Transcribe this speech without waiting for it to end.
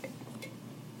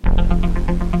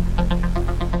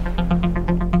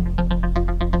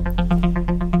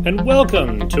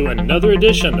Welcome to another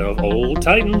edition of Old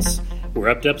Titans. We're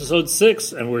up to episode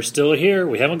 6, and we're still here.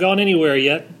 We haven't gone anywhere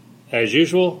yet. As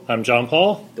usual, I'm John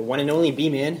Paul. The one and only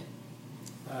B-Man.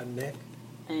 Nick.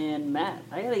 And Matt.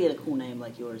 I gotta get a cool name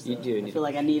like yours. You do. I feel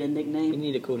like I need a nickname. You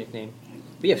need a cool nickname.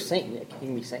 We have Saint Nick. You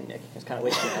can be Saint Nick. It's kind of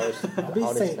wasting hours. I'll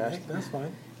be Saint Nick, that's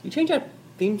fine. You changed our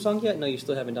theme song yet? No, you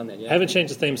still haven't done that yet. I haven't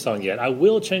changed the theme song yet. I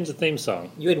will change the theme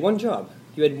song. You had one job.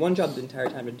 You had one job the entire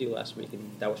time to do last week,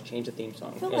 and that was change the theme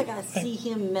song. I feel like I see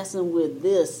him messing with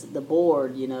the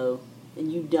board, and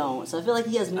you don't. So I feel like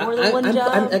he has more than one job.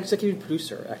 I'm executive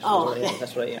producer, actually. Oh,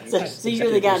 that's what I am. So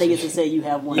you're the guy that gets to say you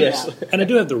have one Yes. job. And I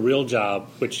do have the real job,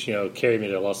 which, carried me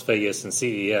to Las Vegas and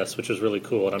CES, which was really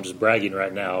cool. And I'm just bragging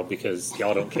right now because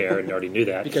y'all don't care and already knew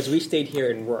that. Because we stayed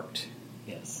here and worked.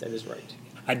 Yes. That is right.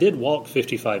 I did walk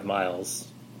 55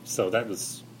 miles, so that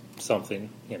was something,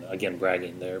 again,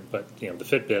 bragging there. But, the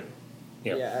Fitbit,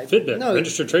 Fitbit,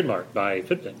 registered trademark by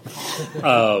Fitbit.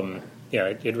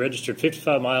 It registered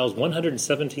 55 miles,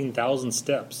 117,000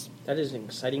 steps. That is an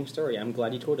exciting story. I'm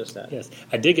glad you told us that. Yes.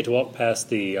 I did get to walk past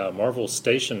the Marvel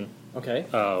Station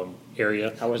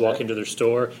area, How was walk that? into their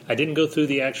store. I didn't go through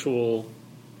the actual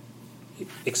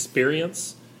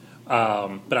experience,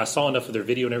 but I saw enough of their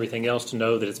video and everything else to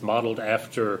know that it's modeled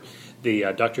after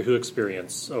the Doctor Who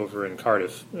experience over in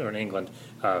Cardiff, or in England,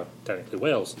 technically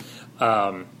Wales.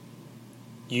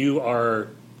 You are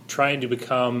trying to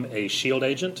become a S.H.I.E.L.D.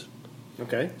 agent.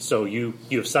 Okay. So you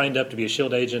have signed up to be a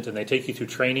S.H.I.E.L.D. agent, and they take you through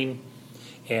training,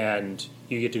 and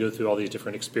you get to go through all these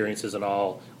different experiences and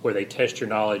all, where they test your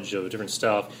knowledge of different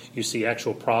stuff. You see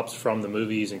actual props from the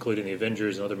movies, including the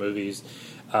Avengers and other movies.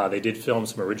 They did film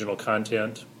some original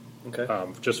content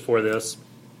just for this.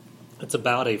 It's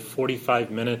about a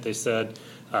 45-minute, they said,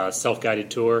 self-guided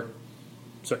tour.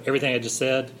 So everything I just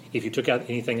said, if you took out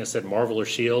anything that said Marvel or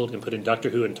S.H.I.E.L.D. and put in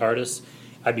Doctor Who and TARDIS,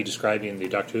 I'd be describing the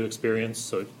Doctor Who experience.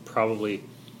 So probably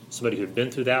somebody who had been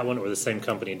through that one or the same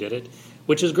company did it,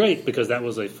 which is great because that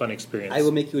was a fun experience. I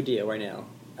will make you a deal right now.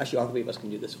 Actually, all three of us can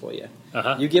do this for you.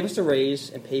 Uh-huh. You give us a raise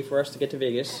and pay for us to get to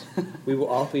Vegas. We will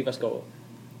all three of us go.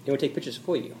 And we'll take pictures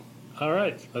for you. All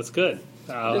right, that's good.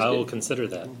 I will consider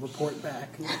that. We'll report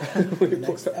back the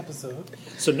next episode.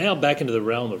 So now back into the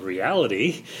realm of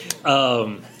reality.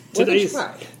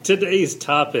 Today's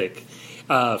topic.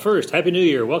 First, Happy New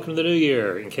Year. Welcome to the New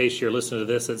Year. In case you're listening to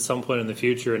this at some point in the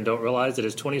future and don't realize it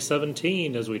is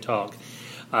 2017 as we talk.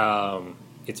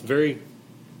 It's very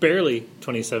barely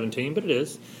 2017, but it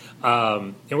is.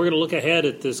 And we're going to look ahead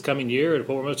at this coming year and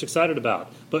what we're most excited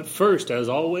about. But first, as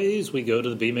always, we go to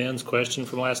the B-Man's question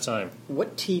from last time.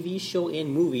 What TV show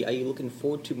and movie are you looking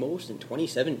forward to most in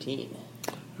 2017?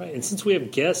 All right, and since we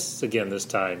have guests again this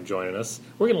time joining us,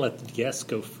 we're going to let the guests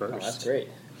go first. Oh, that's great.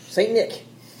 Saint Nick.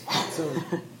 So,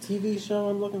 TV show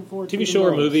I'm looking forward to. TV show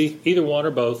or movie, either one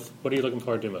or both. What are you looking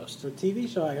forward to most? For TV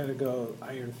show, I gotta go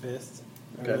Iron Fist.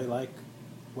 I Okay. really like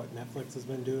what Netflix has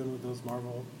been doing with those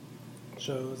Marvel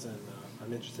shows, and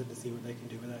I'm interested to see what they can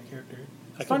do with that character.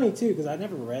 It's funny, too, because I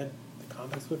never read the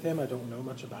comics with him. I don't know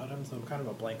much about him, so I'm kind of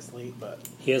a blank slate, but...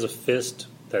 He has a fist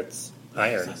that's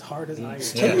iron. It's as hard as iron.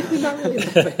 Technically not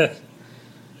really.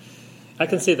 I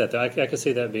can see that, though. I can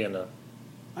see that being a...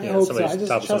 I hope so. I top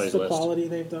just of somebody's trust the list. quality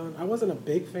they've done. I wasn't a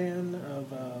big fan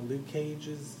of Luke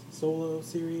Cage's solo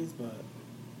series, but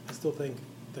I still think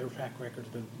their track record's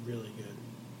been really good.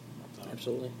 So.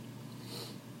 Absolutely.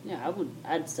 Yeah,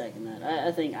 I'd second that.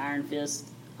 I think Iron Fist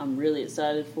I'm really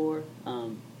excited for.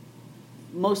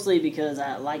 Mostly because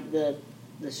I like the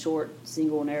short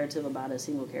single narrative about a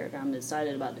single character. I'm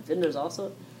excited about Defenders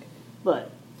also.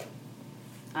 But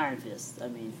Iron Fist, I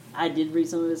mean, I did read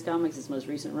some of his comics, his most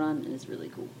recent run, and it's really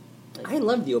cool. I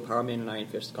loved the Power Man and Iron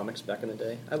Fist comics back in the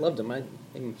day. I loved them. I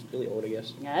think I'm really old, I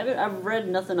guess. Yeah, I've read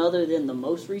nothing other than the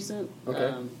most recent.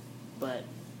 Okay. But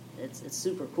it's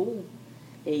super cool.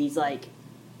 He's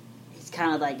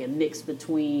kind of like a mix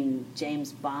between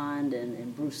James Bond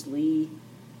and Bruce Lee,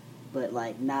 but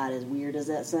like not as weird as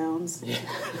that sounds.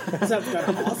 That sounds kind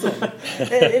of awesome.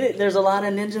 There's a lot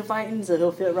of ninja fighting, so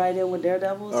he'll fit right in with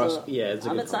Daredevil. So yeah, it's a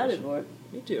I'm good excited combination.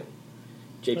 for it. Me too.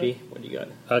 JP, what do you got?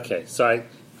 Okay, so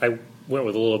I went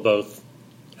with a little of both.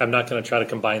 I'm not going to try to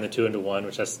combine the two into one,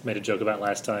 which I made a joke about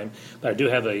last time. But I do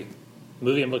have a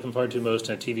movie I'm looking forward to most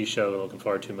and a TV show I'm looking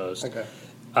forward to most. Okay.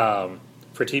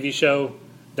 For TV show,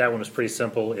 that one was pretty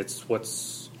simple. It's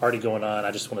what's already going on.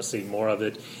 I just want to see more of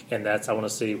it, and I want to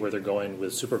see where they're going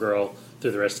with Supergirl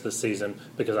through the rest of the season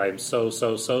because I am so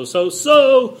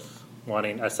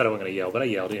wanting. I said I wasn't going to yell, but I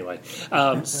yelled anyway.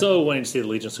 So wanting to see the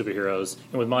Legion of Superheroes,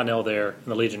 and with Mon-El there and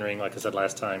the Legion ring, like I said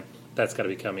last time, that's got to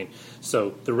be coming.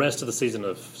 So the rest of the season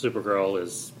of Supergirl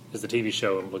is the TV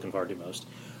show I'm looking forward to most.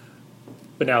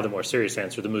 But now the more serious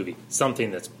answer, the movie.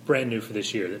 Something that's brand new for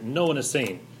this year that no one has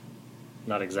seen.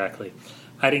 Not exactly.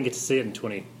 I didn't get to see it in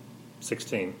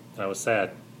 2016, and I was sad.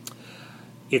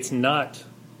 It's not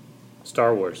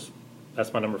Star Wars.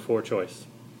 That's my number 4 choice.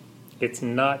 It's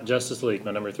not Justice League,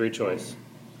 my number 3 choice.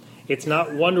 It's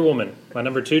not Wonder Woman, my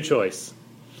number 2 choice.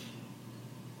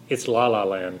 It's La La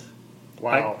Land.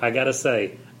 Wow. I gotta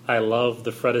say, I love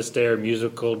the Fred Astaire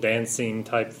musical dancing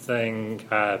type thing.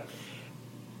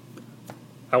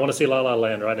 I want to see La La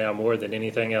Land right now more than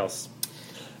anything else.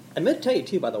 I meant to tell you,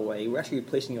 too, by the way, we're actually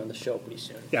replacing you on the show pretty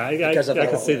soon. Yeah, I Because of can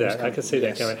La La see Land that. I coming. can see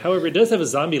Yes. that coming. However, it does have a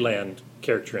Zombieland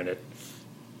character in it.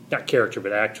 Not character,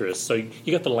 but actress. So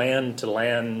you got the land to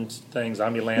land thing,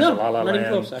 Zombieland, No, to La La not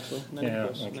even Land. close, actually. Not even Yeah,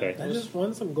 close. okay. I just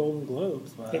won some Golden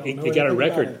Globes, but I don't know It got a anything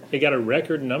record. about It got a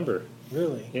record number.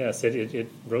 Really? Yes,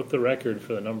 it broke the record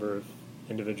for the number of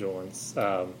individual ones.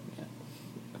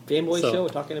 Fanboy So- show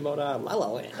talking about La La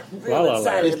Land. La La Land.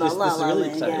 Excited about This La is La really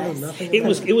Land, exciting. I know guys. nothing It about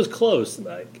was it was close.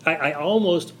 I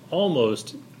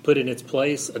almost put in its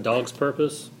place A Dog's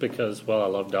Purpose because I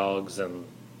love dogs and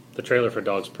the trailer for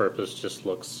Dog's Purpose just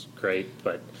looks great.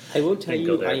 But I will tell Didn't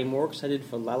go you, there. I am more excited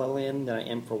for La La Land than I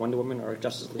am for Wonder Woman or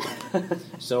Justice League.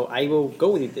 So I will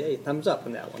go with you today. Thumbs up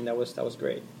on that one. That was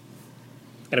great.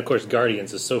 and of course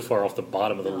Guardians is so far off the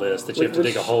bottom of the list that you have to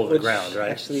dig a hole in the Which ground,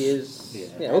 right? Actually, is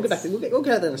Yeah. we'll get back to we'll get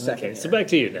to that in a second. Okay, so here. back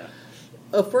to you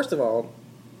now. First of all,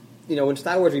 when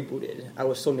Star Wars rebooted, I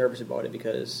was so nervous about it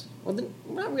because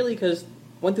not really because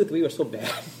 1 through 3 were so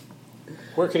bad.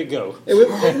 Where could it go? It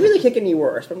really can't get any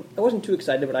worse. But I wasn't too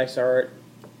excited, but I saw it,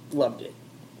 loved it.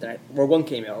 Then Rogue One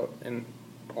came out, and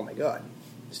oh my god,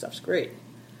 this stuff's great.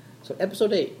 So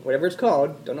Episode 8, whatever it's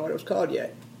called, don't know what it was called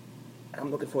yet. I'm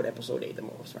looking forward to Episode 8 the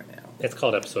most right now. It's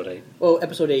called Episode 8. Well,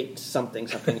 Episode 8, something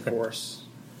Force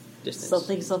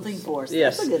Distance. Something Force.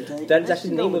 Yes, That's a good thing. that's I actually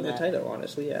should the go name of with the that. title,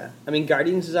 honestly, yeah. I mean,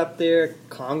 Guardians is up there,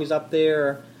 Kong is up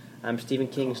there, Stephen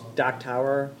King's Dark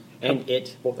Tower, and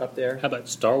It, both up there. How about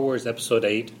Star Wars Episode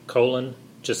 8,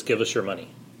 just give us your money.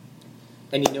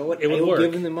 And you know what? It would I will work.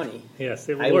 give them the money. Yes,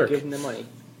 it would I will work. give them the money.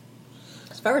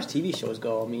 As far as TV shows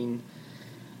go, I mean,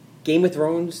 Game of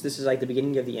Thrones, this is like the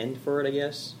beginning of the end for it, I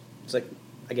guess. It's like,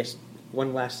 I guess,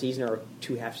 one last season or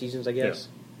 2 half seasons, I guess.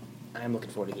 I'm looking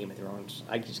forward to Game of Thrones.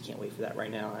 I just can't wait for that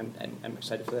right now. I'm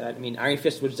excited for that. I mean, Iron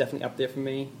Fist was definitely up there for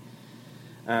me.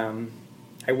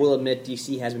 I will admit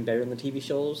DC has been better than the TV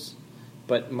shows,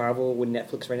 but Marvel with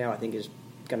Netflix right now, I think, is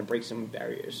going to break some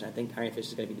barriers. And I think Iron Fist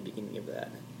is going to be the beginning of that.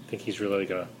 I think he's really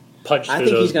going to punch through I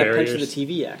think those he's going to punch barriers. through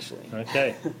the TV, actually.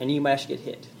 Okay. And you might actually get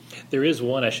hit. There is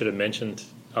one I should have mentioned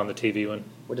on the TV one.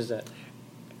 What is that?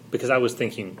 Because I was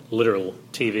thinking literal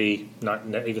TV,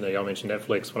 even though y'all mentioned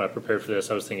Netflix when I prepared for this,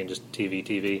 I was thinking just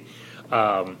TV.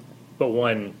 But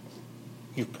one,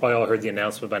 you've probably all heard the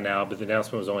announcement by now, but the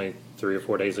announcement was only 3 or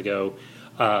 4 days ago.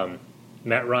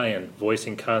 Matt Ryan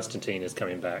voicing Constantine is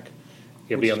coming back.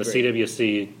 He'll Which be is on the great.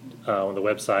 CWC on the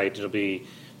website. It'll be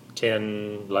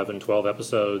 10, 11, 12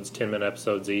 episodes, 10-minute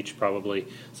episodes each, probably,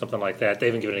 something like that. They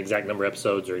haven't given an exact number of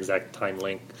episodes or exact time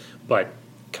length, but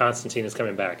Constantine is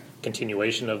coming back.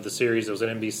 Continuation of the series that was at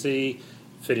NBC,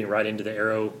 fitting right into the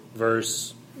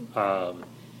Arrowverse.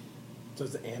 So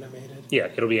it's animated? Yeah,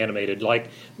 it'll be animated. Like,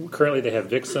 currently they have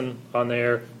Vixen on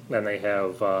there, and they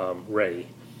have Ray.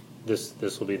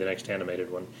 This will be the next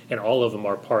animated one. And all of them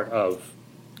are part of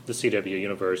the CW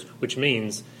universe, which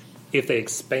means if they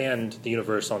expand the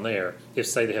universe on there, if,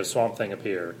 say, they have Swamp Thing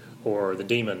appear, or the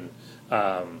Demon,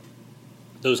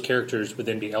 those characters would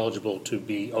then be eligible to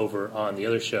be over on the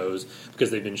other shows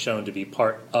because they've been shown to be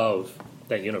part of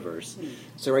that universe.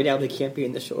 So right now they can't be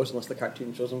in the shows unless the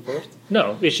cartoon shows them first?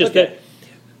 No, it's just Okay. that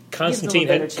Constantine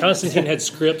better had chance. Constantine had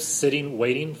scripts sitting,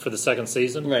 waiting for the second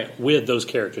season Right. with those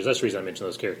characters. That's the reason I mentioned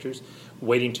those characters,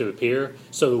 waiting to appear.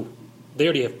 So they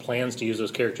already have plans to use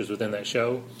those characters within that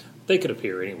show. They could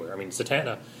appear anywhere. I mean,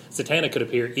 Zatanna could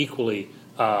appear equally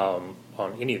on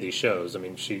any of these shows. I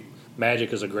mean,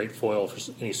 Magic is a great foil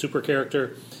for any super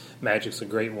character. Magic's a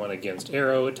great one against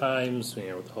Arrow at times,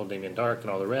 with the whole Damien Dark and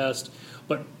all the rest.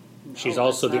 But she's Oh,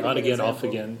 also that's the not a on good again, off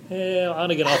example. again,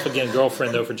 on again, off again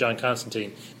girlfriend though for John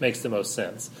Constantine makes the most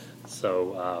sense.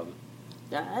 So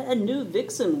I knew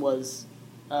Vixen was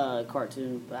a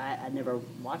cartoon, but I never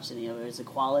watched any of it. Is the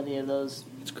quality of those?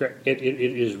 it's great. It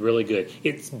is really good.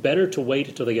 It's better to wait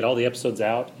until they get all the episodes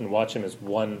out and watch them as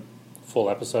one full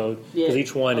episode because Yeah,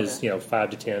 each one is okay. 5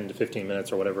 to 10 to 15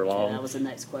 minutes or whatever Yeah, long. that was the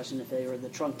next question. If they were the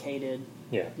truncated,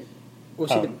 Yeah. Well,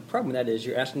 see, the problem with that is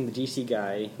you're asking the DC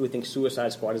guy who thinks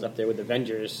Suicide Squad is up there with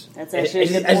Avengers. That's actually a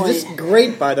good Is this point.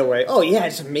 great, by the way? Oh, yeah,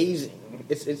 it's amazing.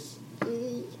 It's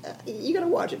you gotta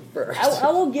watch it first.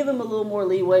 I will give him a little more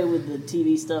leeway with the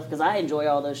TV stuff because I enjoy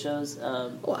all those shows.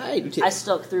 Well, I do too. I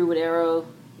stuck through with Arrow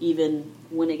even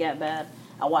when it got bad.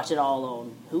 I watch it all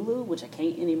on Hulu, which I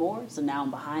can't anymore. So now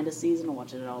I'm behind a season. I'm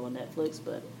watching it all on Netflix,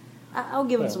 but I'll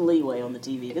give him some leeway on the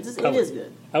TV because it is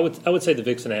good. I would say the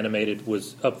Vixen animated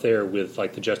was up there with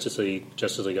like the Justice League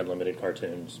Unlimited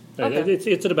cartoons. Okay.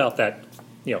 It's at about that.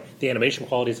 The animation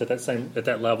quality is at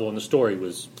that level, and the story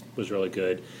was really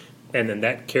good. And then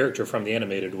that character from the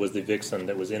animated was the Vixen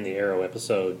that was in the Arrow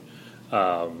episode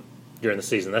during the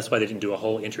season. That's why they didn't do a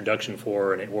whole introduction for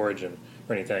her and an origin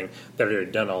or anything. They had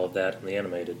already done all of that in the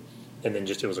animated, and then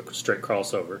it was a straight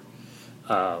crossover.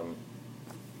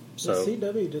 So the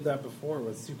CW did that before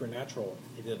with Supernatural.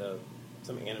 They did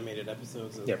some animated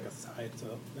episodes as like a side.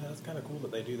 So it's kind of cool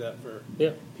that they do that for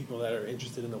people that are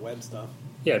interested in the web stuff.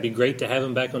 Yeah, it'd be great to have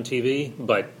him back on TV,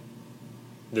 but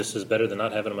this is better than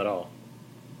not having him at all.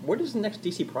 What is the next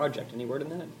DC project? Any word on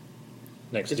that?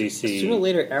 Next DC. Sooner or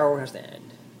later, Arrow has to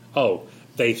end. Oh,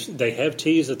 they have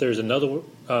teased that there's another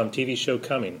TV show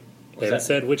coming. They haven't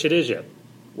said which it is yet.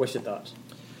 What's your thoughts?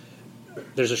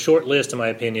 There's a short list, in my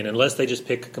opinion, unless they just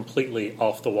pick a completely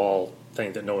off-the-wall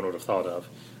thing that no one would have thought of.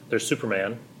 There's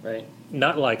Superman. Right.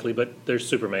 Not likely, but there's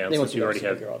Superman, since you already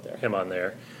have him on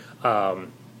there. While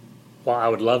I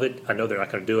would love it, I know they're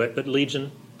not going to do it, but the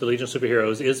Legion of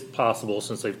Superheroes is possible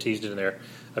since they've teased it in there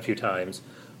a few times.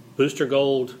 Booster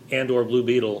Gold and or Blue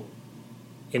Beetle,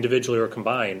 individually or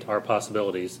combined, are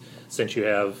possibilities since you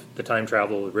have the time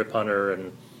travel with Rip Hunter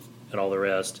and all the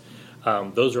rest.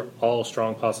 Those are all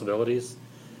strong possibilities,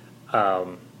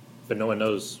 but no one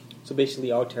knows. So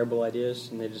basically all terrible ideas,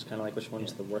 and they're just kind of like, which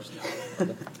one's the worst?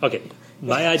 Okay,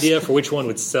 my idea for which one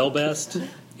would sell best,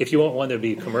 if you want one that would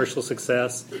be commercial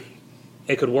success,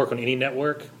 it could work on any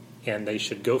network, and they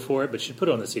should go for it, but you should put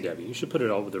it on the CW. You should put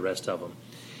it all with the rest of them.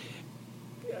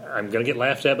 I'm going to get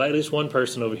laughed at by at least one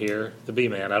person over here, the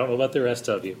B-Man. I don't know about the rest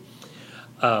of you.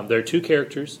 There are two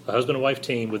characters, a husband and wife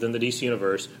team within the DC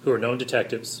universe, who are known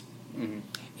detectives. Mm-hmm.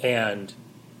 And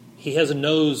he has a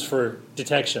nose for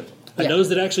detection. A nose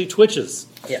that actually twitches.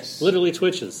 Yes. Literally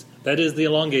twitches. That is the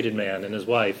elongated man and his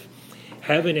wife.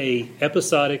 Having a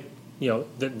episodic,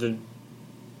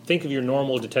 think of your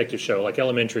normal detective show, like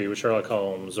Elementary with Sherlock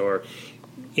Holmes, or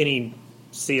any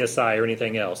CSI or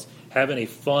anything else. Having a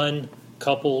fun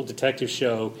couple detective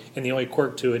show, and the only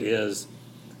quirk to it is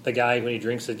the guy, when he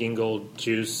drinks the Gingold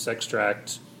juice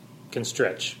extract, can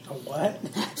stretch. A what?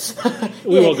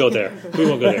 We won't go there.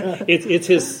 It's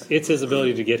his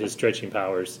ability to get his stretching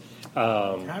powers.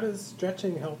 How does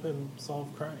stretching help him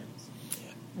solve crimes?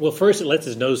 Well, first it lets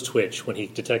his nose twitch when he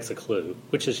detects a clue,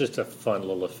 which is just a fun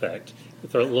little effect.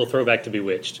 A little throwback to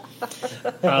Bewitched.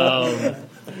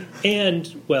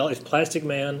 And, well, if Plastic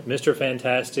Man, Mr.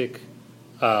 Fantastic,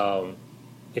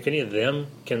 if any of them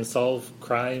can solve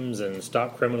crimes and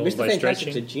stop criminals by stretching... Mr.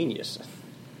 Fantastic's a genius.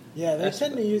 Yeah, they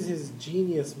tend to use his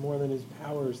genius more than his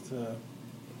powers to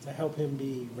help him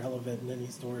be relevant in any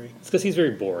story. It's because he's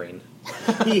very boring.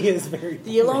 He is very boring.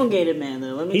 The elongated man,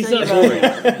 though. He's not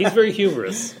boring. He's very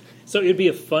humorous. So it'd be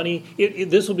a funny...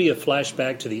 this will be a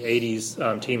flashback to the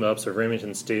 80s team-ups of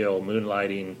Remington Steele,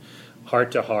 Moonlighting,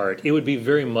 Heart to Heart. It would be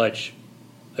very much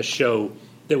a show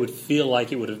that would feel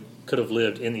like it could have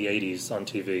lived in the 80s on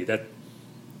TV.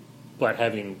 But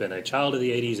having been a child of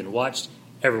the 80s and watched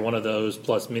every one of those,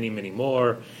 plus many, many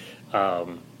more,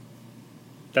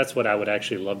 that's what I would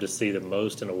actually love to see the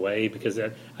most in a way, because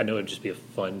I know it would just be a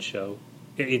fun show.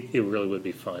 It really would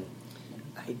be fun.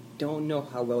 I don't know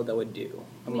how well that would do.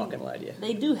 I'm not going to lie to you.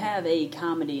 They do have a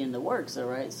comedy in the works, though,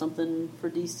 right? Something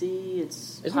for DC.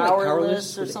 It's Isn't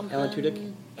Powerless or with something. Alan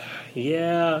Tudyk?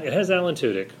 Yeah, it has Alan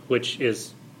Tudyk, which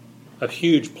is a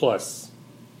huge plus.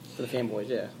 For the fanboys,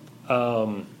 yeah.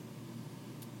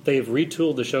 They've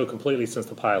retooled the show completely since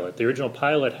the pilot. The original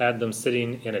pilot had them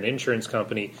sitting in an insurance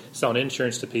company, selling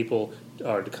insurance to people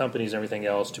or to companies and everything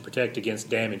else to protect against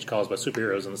damage caused by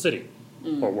superheroes in the city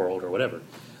or world or whatever.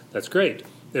 That's great.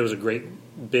 There was a great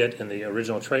bit in the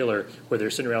original trailer where they're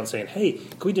sitting around saying, "Hey,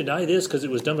 can we deny this because it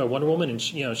was done by Wonder Woman and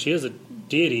she is a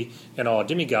deity and a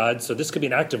demigod, so this could be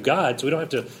an act of God, so we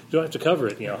don't have to cover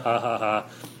it." Ha ha ha.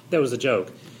 That was a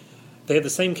joke. They have the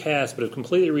same cast, but have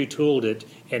completely retooled it,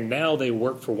 and now they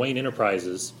work for Wayne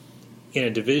Enterprises in a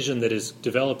division that is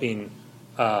developing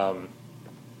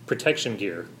protection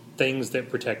gear, things that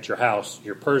protect your house,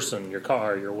 your person, your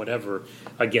car, your whatever,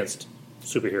 against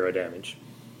superhero damage.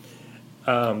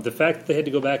 The fact that they had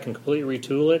to go back and completely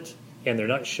retool it, and they're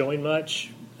not showing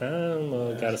much,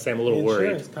 gotta say I'm a little worried.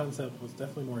 The insurance concept was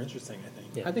definitely more interesting, I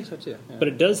think. Yeah. I think so, too. Yeah. But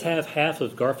it does have half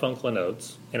of Garfunkel and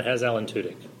Oates, and it has Alan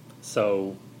Tudyk.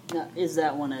 So Now, is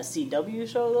that one a CW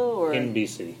show though, or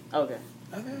NBC. Okay.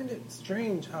 I find it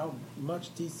strange how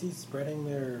much DC's spreading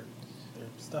their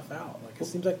stuff out. Like, it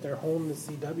seems like their home is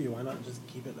CW. Why not just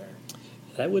keep it there?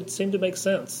 That would seem to make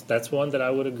sense. That's one that I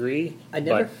would agree. I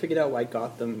never but figured out why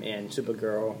Gotham and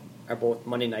Supergirl are both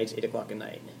Monday nights, 8 o'clock at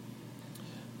night.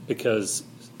 because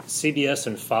CBS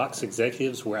and Fox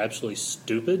executives were absolutely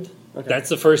stupid. Okay. That's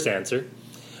the first answer.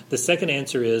 The second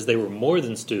answer is they were more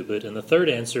than stupid. And the third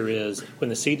answer is when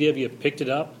the CW picked it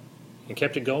up and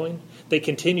kept it going, they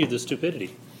continued the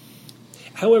stupidity.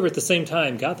 However, at the same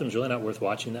time, Gotham's really not worth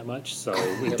watching that much, so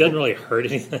it doesn't really hurt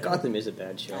anything. Gotham is a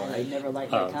bad show. I never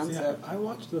liked that See, concept. I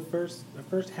watched the first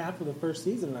half of the first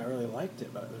season, and I really liked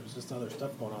it, but there was just other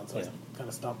stuff going on, so Yeah. I kind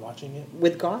of stopped watching it.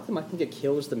 With Gotham, I think it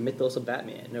kills the mythos of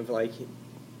Batman. Of like,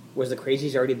 was the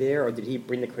crazies already there, or did he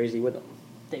bring the crazy with him?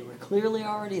 They were clearly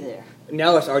already there.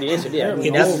 Now it's already answered. Yeah,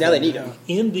 Apparently now, all of now they them, need yeah. him.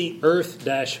 In the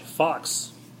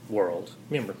Earth-Fox world,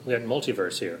 remember, we got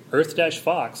multiverse here.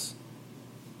 Earth-Fox,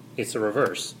 it's the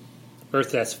reverse.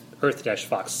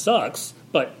 Earth-Fox sucks,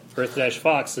 but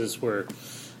Earth-Fox is where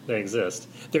they exist.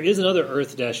 There is another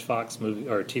Earth-Fox movie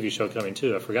or TV show coming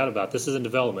too. I forgot about. This is in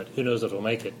development. Who knows if it'll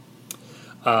make it?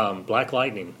 Black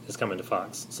Lightning is coming to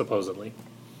Fox, supposedly.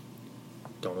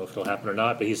 Don't know if it'll happen or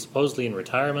not, but he's supposedly in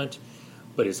retirement,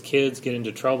 but his kids get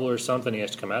into trouble or something. He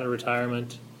has to come out of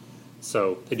retirement.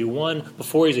 So they do one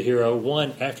before he's a hero,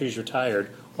 one after he's retired.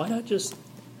 Why not just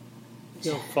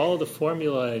follow the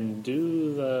formula and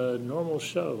do the normal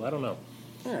show? I don't know.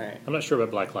 All right. I'm not sure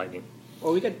about Black Lightning.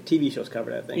 Well, we got TV shows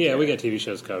covered, I think. Yeah, we got TV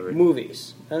shows covered.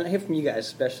 Movies. And I hear from you guys,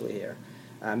 especially here,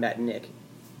 Matt and Nick.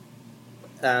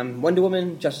 Wonder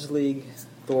Woman, Justice League,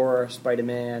 Thor,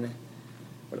 Spider-Man.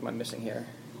 What am I missing here?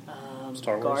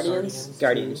 Star Wars.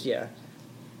 Guardians, yeah.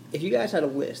 If you guys had a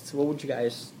list, what would you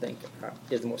guys think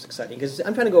is the most exciting? Because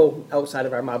I'm trying to go outside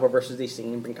of our Marvel versus DC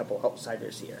and bring a couple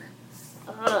outsiders here.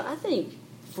 I think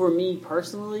for me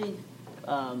personally,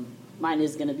 mine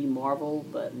is going to be Marvel,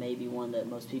 but maybe one that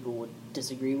most people would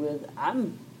disagree with.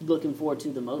 I'm looking forward to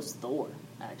the most Thor,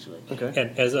 actually. Okay.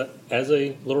 And as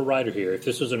a little writer here, if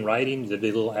this was in writing, there'd be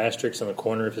a little asterisk on the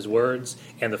corner of his words,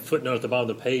 and the footnote at the bottom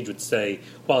of the page would say,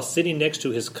 while sitting next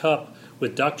to his cup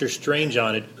with Doctor Strange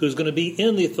on it, who's going to be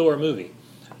in the Thor movie.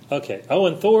 Okay. Oh,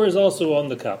 and Thor is also on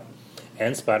the cup.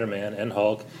 And Spider-Man, and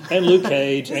Hulk, and Luke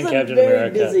Cage, and It's Captain a very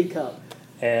America. busy cup.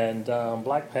 And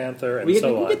Black Panther, and We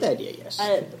so on. get the idea, yes.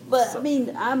 But I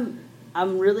mean,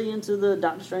 I'm really into the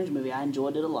Doctor Strange movie. I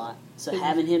enjoyed it a lot. So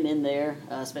having him in there,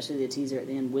 especially the teaser at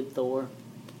the end with Thor,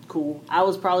 cool. I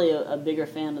was probably a bigger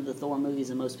fan of the Thor movies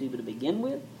than most people to begin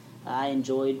with. I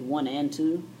enjoyed 1 and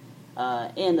 2,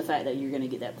 and the fact that you're going to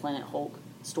get that Planet Hulk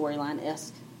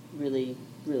storyline-esque, really,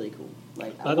 really cool.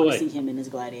 Like I By the want to way, see him in his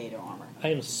gladiator armor. I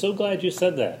am so glad you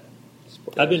said that.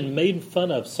 I've been made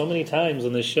fun of so many times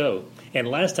on this show. And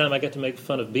last time I got to make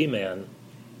fun of B-Man.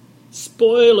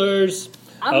 Spoilers!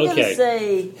 I'm Okay. gonna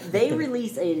say they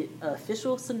released a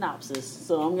official synopsis,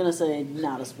 so I'm gonna say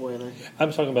not a spoiler.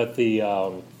 I'm talking about the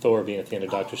Thor being at the end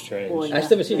of Doctor Strange. Well, I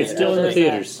still haven't seen It's it. still in the There's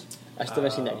theaters. I still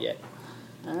haven't seen that yet.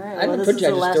 All right, haven't well, this put is you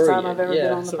the on the last story time yet. I've ever Yeah.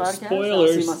 been on the So, podcast. I'll see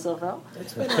spoilers. myself out.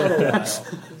 It's been out a while.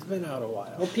 It's been out a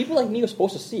while. Well, people like me were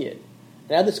supposed to see it.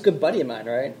 And I had this good buddy of mine,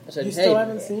 right? I said, You hey. still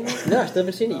haven't seen it? No, I still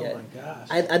haven't seen it Oh yet. my gosh.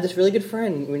 I had this really good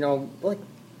friend, like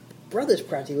brothers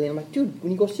practically. And I'm like, dude,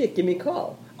 when you go see it, give me a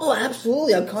call. Oh,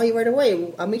 absolutely. I'll call you right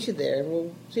away. I'll meet you there and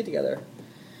we'll see it together.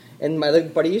 And my other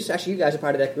buddies, actually, you guys are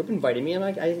part of that group, invited me. I'm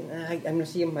like, I'm going to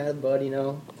see my other buddy,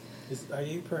 Are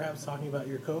you perhaps talking about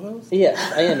your co-host? Yes,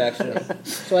 I am actually.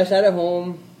 So I sat at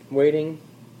home, waiting,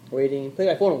 played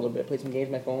my phone a little bit, played some games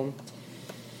on my phone.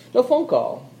 No phone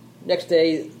call. Next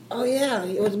day, oh yeah,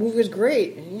 the movie was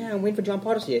great. Yeah, I'm waiting for John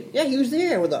Potter to see it. Yeah, he was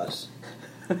there with us.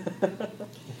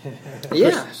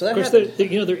 Yeah, so that Of course,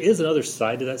 happened. there is another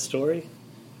side to that story.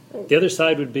 The other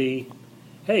side would be,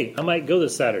 hey, I might go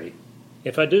this Saturday.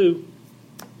 If I do,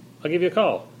 I'll give you a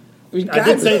call. I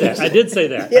did say that.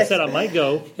 I Yes. said I might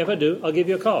go. If I do, I'll give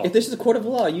you a call. If this is a court of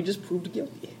law, you just proved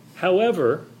guilty.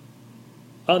 However,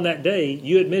 on that day,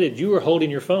 you admitted you were holding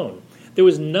your phone. There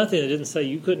was nothing that didn't say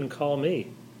you couldn't call me.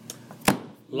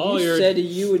 Lawyer. You said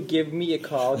you would give me a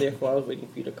call, therefore I was waiting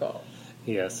for you to call.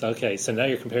 Yes, okay. So now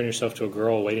you're comparing yourself to a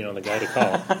girl waiting on the guy to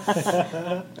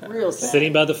call. Real sad.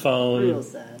 Sitting by the phone, Real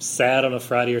sad. sad on a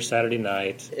Friday or Saturday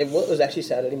night. It was actually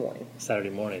Saturday morning. Saturday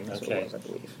morning, That's okay. what it was, I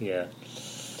believe. Yeah.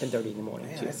 10:30 in the morning,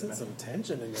 Man, too. I sense some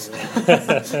tension in the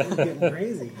room. It's getting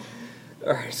crazy.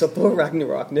 All right, so Thor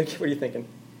Ragnarok. Nick, what are you thinking?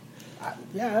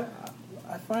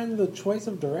 I find the choice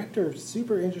of director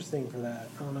super interesting for that.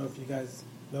 I don't know if you guys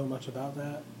know much about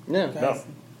that. No. The guy's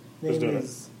Who's name doing it?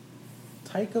 is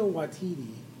Taika Waititi.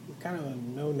 kind of a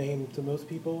no name to most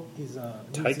people. He's New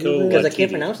Taika Zealand. Because I Waititi.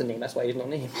 can't pronounce the name, that's why he's no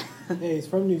name. Yeah, he's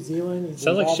from New Zealand. He's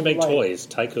Sounds like you should make involved with, toys,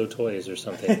 Tycho Toys or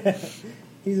something.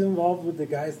 He's involved with the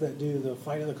guys that do the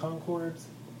Flight of the Conchords.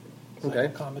 It's like Okay. a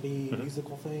comedy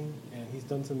musical thing, and he's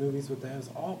done some movies with them. It's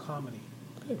all comedy.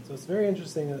 Good. So it's very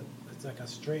interesting that it's like a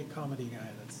straight comedy guy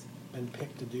that's been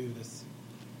picked to do this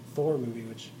Thor movie,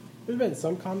 which there's been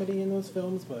some comedy in those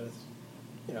films, but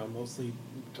it's mostly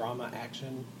drama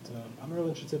action. So I'm real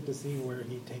interested to see where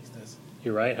he takes this.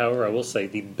 You're right. However, I will say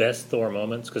the best Thor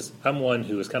moments, because I'm one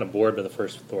who was kind of bored by the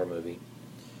first Thor movie.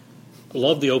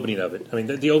 Loved the opening of it. I mean,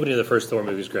 the opening of the first Thor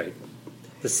movie is great.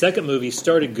 The second movie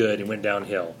started good and went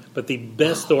downhill. But the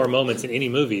best Thor moments in any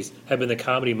movies have been the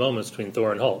comedy moments between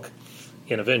Thor and Hulk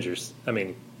in Avengers. I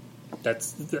mean,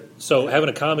 so having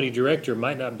a comedy director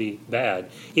might not be bad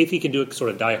if he can do it sort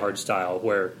of Die Hard style,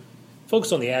 where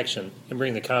focus on the action and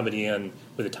bring the comedy in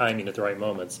with the timing at the right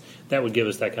moments. That would give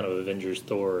us that kind of Avengers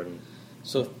Thor. And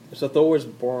So Thor was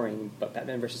boring, but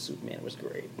Batman vs Superman was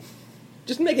great.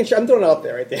 Just making sure I'm throwing it out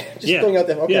there right there. Just throwing it out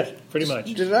there. Okay. Yeah, pretty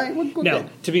much. Did I? We're Now,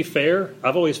 good. to be fair,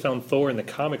 I've always found Thor in the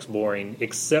comics boring,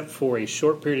 except for a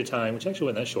short period of time, which actually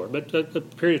wasn't that short, but a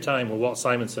period of time where Walt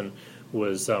Simonson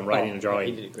was writing and drawing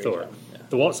he did a great Thor. job, yeah.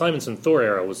 The Walt Simonson Thor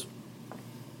era was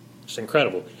just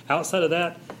incredible. Outside of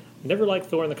that, never liked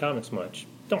Thor in the comics much.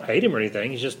 Don't hate him or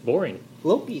anything, he's just boring.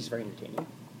 Loki's very entertaining.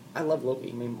 I love Loki.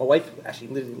 I mean, my wife actually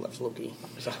literally loves Loki.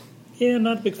 So Yeah,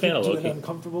 not a big fan of To an Loki.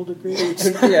 uncomfortable degree. yeah,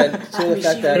 so the She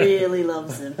fact that really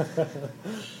loves him.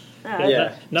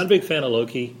 Yeah. Not a big fan of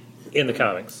Loki in the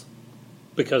comics.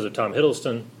 Because of Tom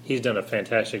Hiddleston, he's done a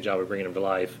fantastic job of bringing him to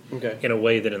life Okay. in a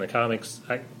way that in the comics,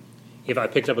 if I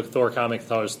picked up a Thor comic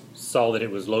and saw that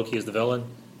it was Loki as the villain,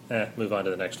 move on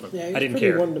to the next one. Yeah, he's I didn't pretty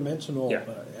care. one-dimensional, Yeah.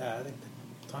 but I think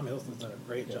Tom Hiddleston's done a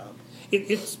great job.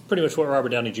 It's pretty much what Robert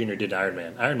Downey Jr. did to Iron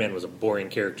Man. Iron Man was a boring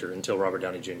character until Robert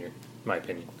Downey Jr., in my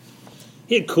opinion.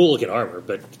 He had cool-looking armor,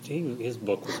 but his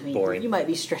book was I mean, boring. you might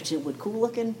be stretching it with cool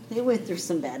looking. He went through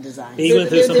some bad designs. He went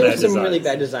through there, some there bad were some designs. really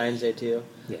bad designs there too.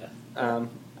 Yeah.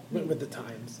 Went with the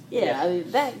times. Yeah, I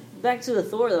mean, back to the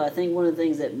Thor though. I think one of the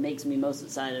things that makes me most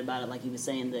excited about it, like you were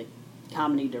saying, the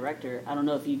comedy director. I don't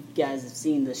know if you guys have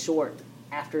seen the short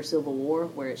after Civil War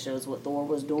where it shows what Thor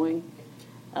was doing.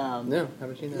 No,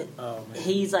 haven't seen that. Oh, man.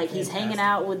 He's Fantastic. hanging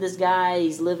out with this guy.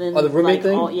 He's living. Oh, the roommate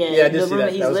thing? Yeah, Yeah, I did the see roommate.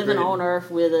 that. He's That was living great. on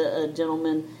Earth with a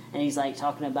gentleman, and he's like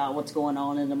talking about what's going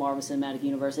on in the Marvel Cinematic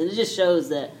Universe, and it just shows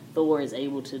that Thor is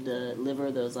able to deliver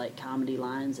those like comedy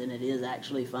lines, and it is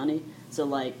actually funny. So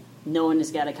like knowing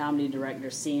this got a comedy director,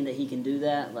 seeing that he can do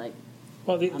that, like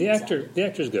Well, I'm the excited.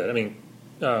 actor's good. I mean,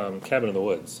 Cabin in the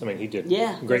Woods. I mean, he did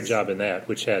Yeah, a great that's- job in that.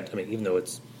 Which had, I mean, even though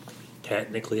it's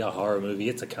technically a horror movie,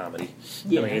 it's a comedy.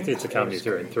 Yeah. I mean, it's a comedy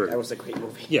through and through. That was a great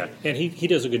movie. Yeah, and he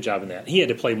does a good job in that. He had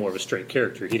to play more of a straight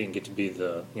character. He didn't get to be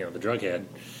the the drug head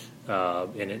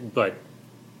in it, but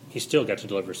he still got to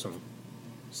deliver some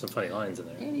funny lines in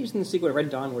there. And he was in the sequel to Red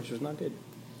Dawn, which was not good.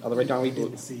 Although Red Dawn we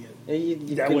Didn't did. see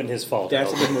it. That wasn't his fault.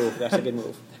 That's a though. good move. That's a good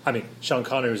move. I mean, Sean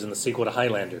Connery was in the sequel to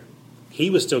Highlander. He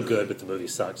was still good, but the movie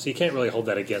sucked. So you can't really hold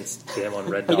that against him on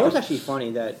Red Hey, you know Dawn. what's actually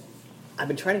funny that I've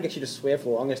been trying to get you to swear for the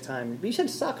longest time. But you said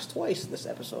sucks twice this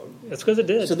episode. That's because it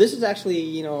did. So this is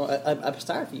actually a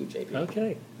star for you, JP.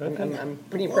 Okay. I'm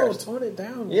pretty Whoa, impressed. tone it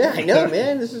down. Yeah, I know,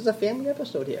 man. This is a family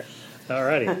episode here.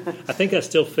 Alrighty. I think I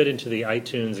still fit into the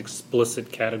iTunes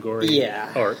explicit category.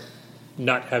 Yeah. Or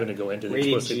not having to go into the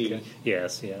Rated explicit. G.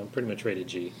 Yes, yeah, I'm pretty much rated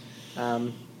G.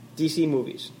 DC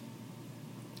movies,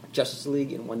 Justice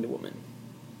League and Wonder Woman.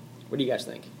 What do you guys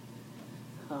think?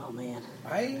 oh man,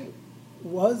 I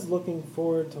was looking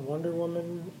forward to Wonder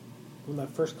Woman when the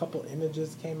first couple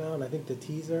images came out. I think the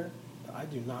teaser. But I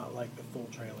do not like the full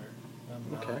trailer.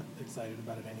 I'm not Okay. excited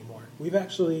about it anymore. We've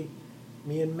actually,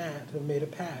 me and Matt have made a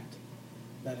pact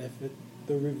that if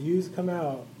the reviews come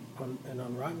out and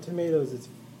on Rotten Tomatoes it's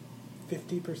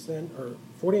 50% or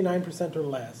 49% or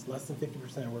less than 50%,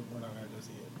 we're not going to go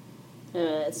see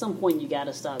it. at some point you got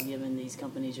to stop giving these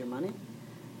companies your money.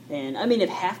 And I mean, if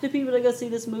half the people that go see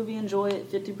this movie enjoy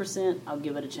it, 50%, I'll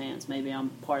give it a chance. Maybe I'm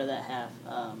part of that half.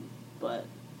 But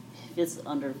if it's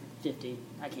under 50,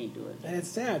 I can't do it. And it's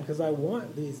sad because I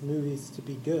want these movies to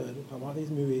be good. I want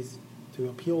these movies to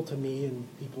appeal to me and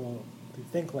people who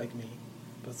think like me.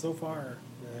 But so far,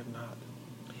 they have not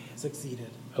succeeded.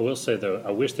 I will say, though,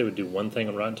 I wish they would do one thing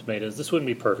on Rotten Tomatoes. This wouldn't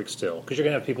be perfect still, because you're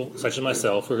going to have people such as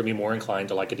myself who are going to be more inclined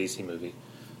to like a DC movie.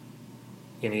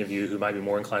 Any of you who might be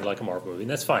more inclined to like a Marvel movie, and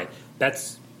that's fine.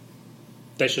 That's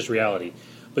just reality.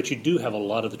 But you do have a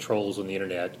lot of the trolls on the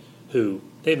internet who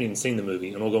they haven't even seen the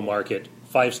movie and will go mark it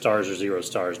 5 stars or 0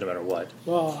 stars, no matter what.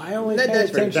 Well, I only That- pay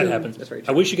that's very- attention. That happens. That's very I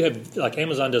true. wish you could have, like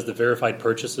Amazon does the verified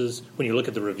purchases. When you look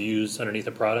at the reviews underneath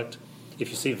the product, if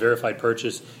you see verified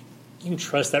purchase, you can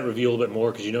trust that review a little bit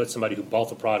more because you know it's somebody who bought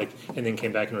the product and then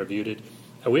came back and reviewed it.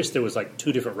 I wish there was like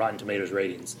 2 different Rotten Tomatoes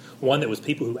ratings. One that was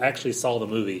people who actually saw the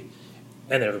movie,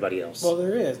 and then everybody else. Well,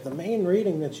 there is. The main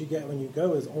rating that you get when you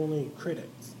go is only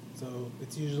critics. So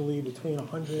it's usually between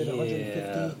 100 and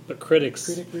 150 but critics.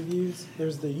 critic reviews.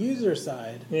 There's the user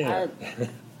side. Yeah.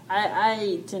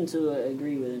 I tend to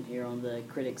agree with him here on the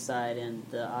critic side and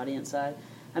the audience side.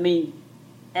 I mean,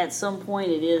 at some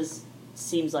point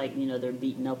seems like, you know, they're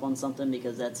beating up on something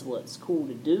because that's what's cool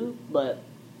to do, but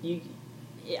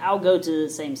I'll go to the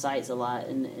same sites a lot,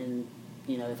 and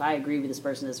you know, if I agree with this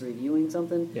person that's reviewing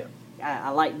something, Yeah.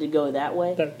 I like to go that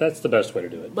way. That's the best way to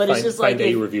do it. But it's just like find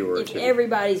a reviewer or if two.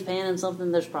 everybody's panning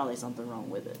something, there's probably something wrong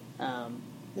with it.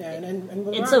 Yeah, and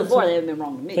with And so Rotten far, Tom- they haven't been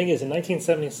wrong to me. The thing is, in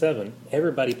 1977,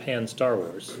 everybody panned Star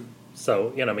Wars.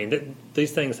 So, you know, I mean,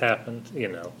 these things happened, you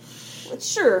know.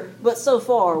 Sure, but so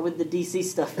far with the DC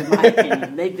stuff, in my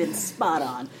opinion, they've been spot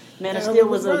on. Man of And Steel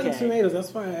with was Rotten okay. Tomatoes,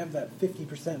 that's why I have that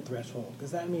 50% threshold,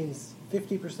 because that means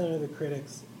 50% of the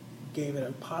critics gave it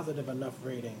a positive enough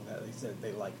rating that they said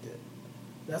they liked it.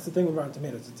 That's the thing with Rotten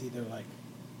Tomatoes; it's either like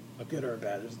a good or a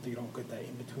bad. You don't get that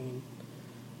in between.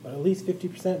 But at least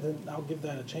 50%, then I'll give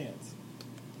that a chance.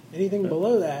 Anything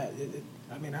below that,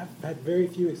 I mean, I've had very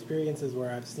few experiences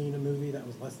where I've seen a movie that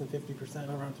was less than 50%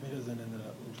 on Rotten Tomatoes and ended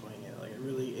up enjoying it. Like, it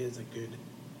really is a good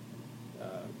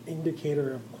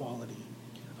indicator of quality.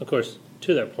 Of course,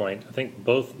 to that point, I think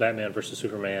both Batman vs.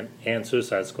 Superman and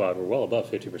Suicide Squad were well above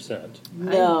 50%.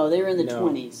 No, they were in the No.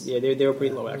 20s. Yeah, they were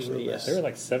pretty low, actually, yes. They were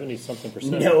like 70-something%.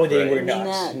 No, they right? were And not.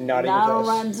 then Not even not on close.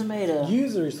 Rotten Tomatoes.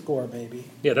 User score, baby.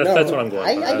 Yeah, that's what I'm going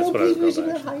for. I That's don't what I was believe going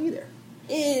it's that by. high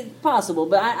either. Possible,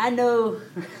 but I know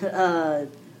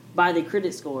by the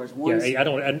critic scores. One's, Yeah,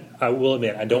 I will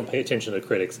admit, I don't pay attention to the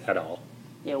critics at all.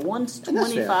 one's And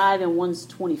that's fair. 25 and one's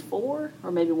 24,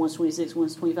 or maybe one's 26,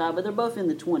 one's 25, but they're both in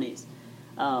the 20s.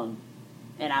 And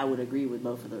I would agree with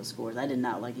both of those scores. I did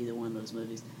not like either one of those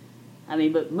movies. I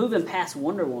mean, but moving past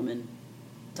Wonder Woman,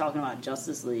 talking about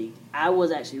Justice League, I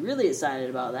was actually really excited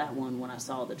about that one when I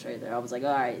saw the trailer. I was like,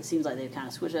 all right, it seems like they've kind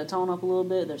of switched that tone up a little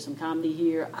bit. There's some comedy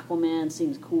here. Aquaman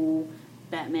seems cool.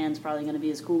 Batman's probably going to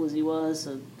be as cool as he was,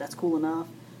 so that's cool enough.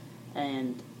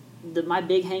 And my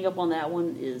big hang-up on that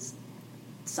one is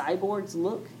Cyborg's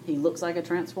look. He looks like a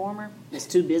Transformer. It's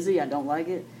too busy. I don't like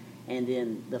it. And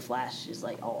then the Flash is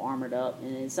like all armored up,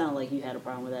 and it sounded like you had a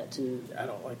problem with that too. I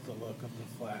don't like the look of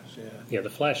the Flash, yeah. Yeah, the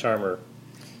Flash armor.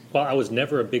 Well, I was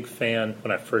never a big fan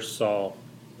when I first saw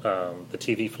the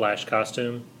TV Flash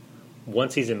costume.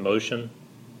 Once he's in motion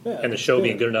Yeah, and the it's show good.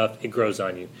 being good enough, it grows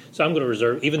on you. So I'm going to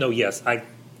reserve, even though, yes, I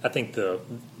think the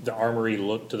armory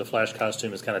look to the Flash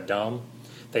costume is kind of dumb.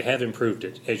 They have improved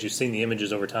it. As you've seen the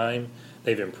images over time,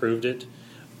 they've improved it.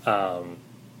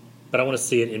 But I want to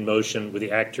see it in motion with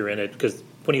the actor in it, because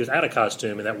when he was out of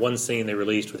costume in that one scene they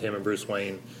released with him and Bruce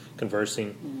Wayne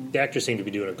conversing, the actor seemed to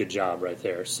be doing a good job right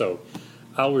there. So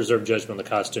I'll reserve judgment on the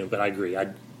costume, but I agree.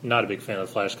 I'm not a big fan of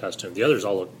the Flash costume. The others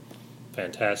all look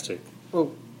fantastic.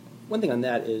 Well, one thing on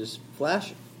that is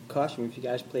Flash costume, if you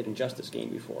guys played Injustice game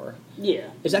before, Yeah,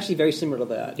 is actually very similar to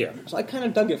that. Yeah. So I kind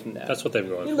of dug it from that. That's what they've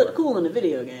gone he for. looked cool in the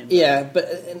video game. Yeah, but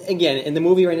again, in the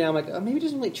movie right now, I'm like, oh, maybe it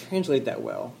doesn't really translate that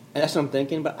well. And that's what I'm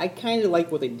thinking, but I kind of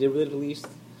like what they did with it at least.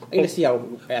 I got to see how it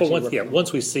actually works.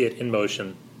 Once we see it in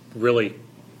motion, really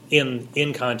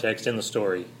in context, in the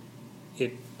story,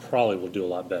 it probably will do a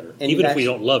lot better. And Even you if we actually-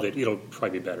 don't love it, it'll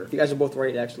probably be better. You guys are both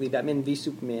right, actually. Batman v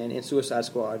Superman and Suicide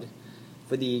Squad.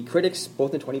 For the critics,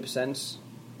 both in 20%.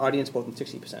 Audience, both in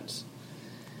 60%.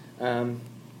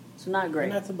 So not great.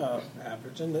 And that's about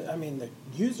average. And the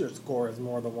user score is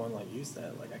more the one like you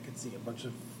said. Like I could see a bunch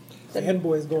of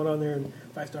fanboys going on there and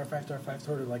 5-star, 5-star,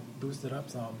 5-star to like boost it up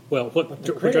some. Well, But what the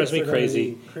drives critics me are gonna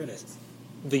crazy, be critics.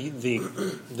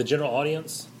 the general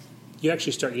audience, you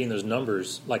actually start getting those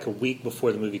numbers like a week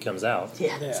before the movie comes out.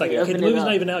 Yeah. It's like, Yeah. okay, the Open it movie's up.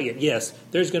 not even out yet. Yes,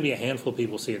 there's going to be a handful of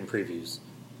people see it in previews.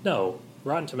 No,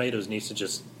 Rotten Tomatoes needs to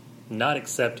just not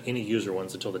accept any user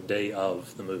ones until the day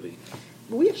of the movie.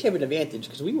 But we actually have an advantage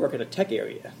because we work in a tech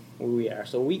area where we are.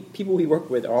 So people we work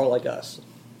with are all like us.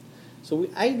 So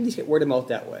I at least get word of mouth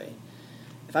that way.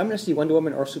 If I'm going to see Wonder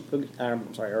Woman or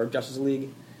or Justice League,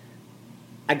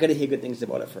 I got to hear good things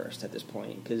about it first at this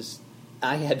point because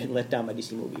I have been let down by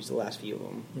DC movies, the last few of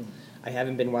them. I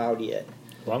haven't been wowed yet.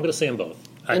 Well, I'm going to see them both.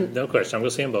 No question. I'm going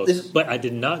to see them both. But I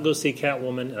did not go see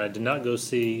Catwoman, and I did not go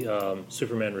see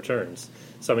Superman Returns.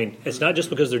 So, I mean, it's not just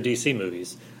because they're DC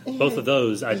movies. Both of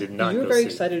those I did not go see. You were very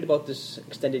excited about this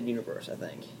extended universe, I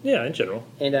think. Yeah, in general.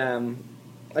 And,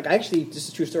 like, actually, this is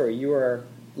a true story. You were,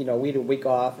 we had a week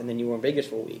off, and then you were in Vegas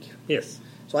for a week. Yes.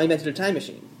 So I invented a time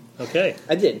machine. Okay.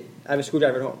 I did. I have a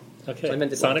screwdriver at home. Okay. So I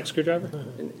invented Sonic screwdriver?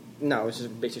 No, this is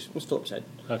basic. It was Phillips head.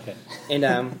 Okay.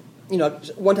 And,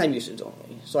 one-time usage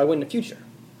only. So I went in the future.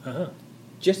 Uh-huh.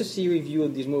 Just to see a review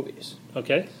of these movies.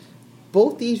 Okay.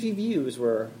 Both these reviews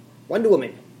were Wonder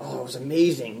Woman. Oh, it was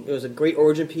amazing. It was a great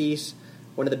origin piece.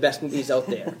 One of the best movies out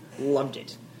there. Loved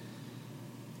it.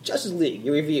 Justice League,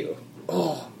 your review.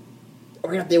 Oh,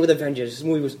 right up there with Avengers. This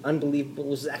movie was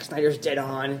unbelievable. Zack Snyder's dead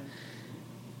on.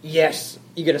 Yes,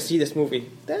 you got to see this movie.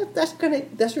 That's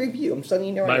a review. I'm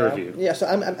studying it right now. My review. Yeah, so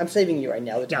I'm saving you right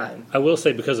now the time. I will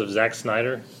say because of Zack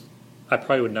Snyder, I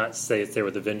probably would not say it's there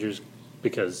with Avengers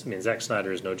because, Zack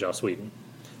Snyder is no Joss Whedon.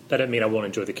 That doesn't mean I won't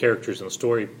enjoy the characters and the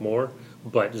story more,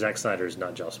 but Zack Snyder is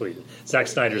not Joss Whedon. Zack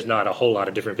Snyder is not a whole lot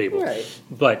of different people. Right.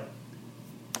 But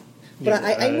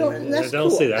I know that's I don't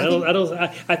cool. say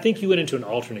that. I think you went into an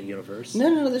alternate universe.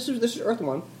 No. This is Earth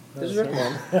 1. This is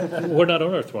Earth 1. We're not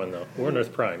on Earth 1, though. We're on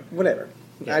Earth Prime. Whatever.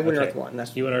 Yeah, I went okay. Earth 1.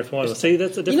 That's you went Earth 1. See,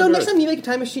 that's a different next Earth. time you make a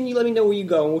time machine, you let me know where you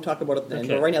go, and we'll talk about it then. Okay.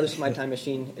 But right now, this is my time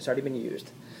machine. It's already been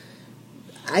used.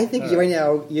 I think right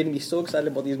now, you're going to be so excited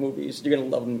about these movies, you're going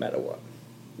to love them no matter what.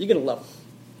 You're going to love them.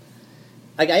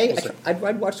 Like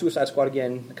I'd watched Suicide Squad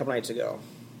again a couple nights ago.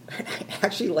 I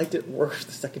actually liked it worse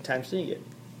the second time seeing it.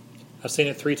 I've seen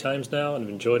it 3 times now and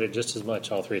have enjoyed it just as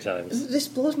much all 3 times. This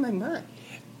blows my mind.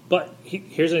 But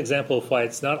here's an example of why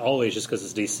it's not always just because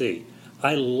it's DC.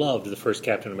 I loved the first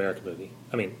Captain America movie.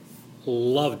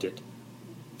 Loved it.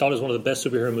 Thought it was one of the best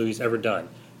superhero movies ever done.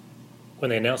 When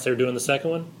they announced they were doing the second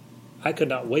one, I could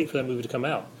not wait for that movie to come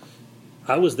out.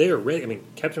 I was there ready.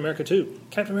 Captain America 2.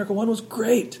 Captain America 1 was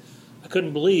great. I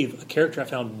couldn't believe a character I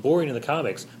found boring in the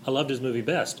comics. I loved his movie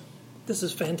best. This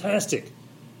is fantastic.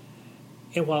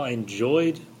 And while I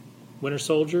enjoyed Winter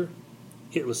Soldier,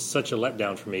 it was such a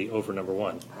letdown for me over number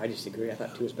 1. I disagree. I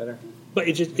thought 2 was better. But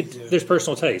there's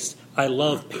personal taste. I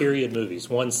love period movies.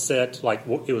 One set, like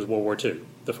it was World War II,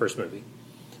 the first movie.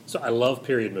 So I love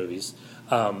period movies.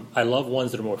 I love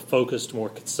ones that are more focused,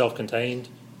 more self-contained.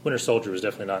 Winter Soldier was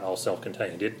definitely not all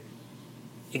self-contained.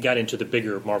 It got into the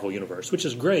bigger Marvel universe, which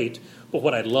is great. But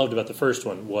what I loved about the first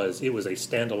one was it was a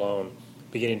standalone,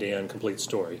 beginning to end, complete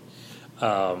story.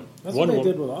 That's what they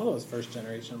did with all those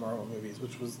first-generation Marvel movies,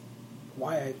 which was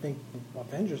why I think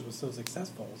Avengers was so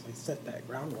successful. They set that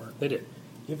groundwork. They did.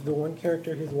 Give the one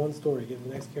character his one story, give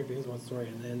the next character his one story,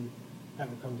 and then have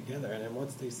them come together. And then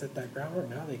once they set that groundwork,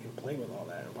 now they can play with all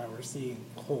that. And why we're seeing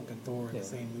Hulk and Thor in the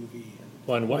same movie, and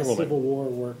Wonder why Woman. Civil War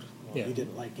worked. Well, Yeah. you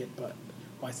didn't like it, but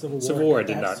why Civil War I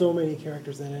did had not. so many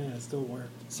characters in it, and it still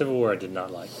worked. Civil War I did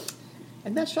not like.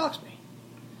 And that shocks me.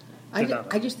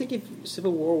 I just think if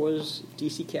Civil War was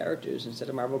DC characters instead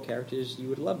of Marvel characters, you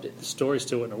would have loved it. The story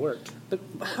still wouldn't have worked. But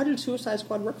how did Suicide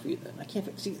Squad work for you then? I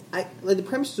can't see. Like the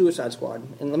premise of Suicide Squad,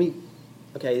 and let me.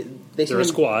 Okay, They're a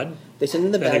squad. They send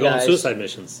in the And bad they go on guys. suicide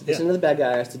missions. They send in the bad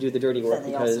guys to do the dirty work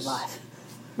They all because survive.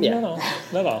 yeah, No,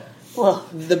 not all. Well,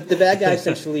 the bad guys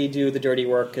essentially do the dirty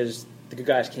work because the good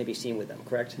guys can't be seen with them.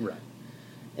 Correct. Right.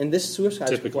 In this Suicide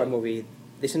Typically. Squad movie,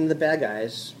 they send in the bad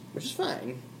guys, which is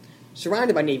fine,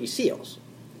 surrounded by Navy SEALs.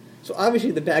 So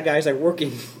obviously the bad guys are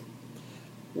working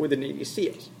with the Navy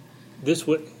SEALs. This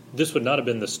would not have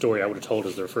been the story I would have told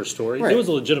as their first story. Right. It was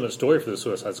a legitimate story for the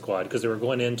Suicide Squad because they were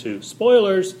going into,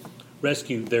 spoilers,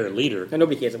 rescue their leader. And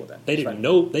nobody cares about that. They It's didn't fine.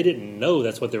 know. They didn't know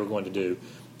that's what they were going to do.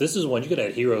 This is one you could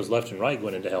have heroes left and right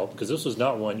going in to help because this was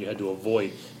not one you had to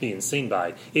avoid being seen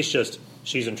by. It's just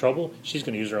she's in trouble. She's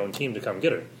going to use her own team to come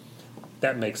get her.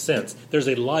 That makes sense. There's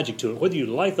a logic to it. Whether you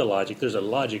like the logic, there's a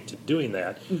logic to doing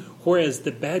that. Whereas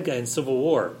the bad guy in Civil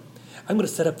War, I'm going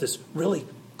to set up this really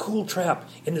cool trap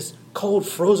in this cold,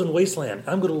 frozen wasteland.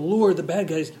 I'm going to lure the bad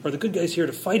guys or the good guys here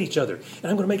to fight each other, and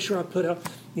I'm going to make sure I put out,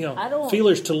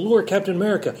 feelers to lure Captain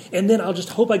America, and then I'll just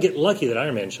hope I get lucky that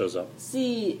Iron Man shows up.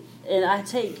 see, and I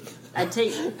take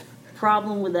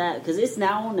problem with that because it's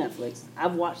now on Netflix.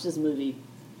 I've watched this movie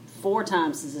 4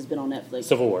 times since it's been on Netflix.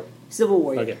 Civil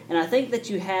War. Yeah. Okay. And I think that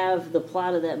you have the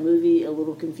plot of that movie a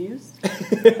little confused.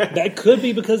 That could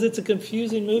be because it's a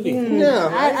confusing movie. No.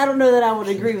 I don't know that I would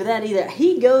agree with that either.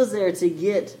 He goes there to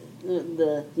get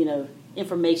the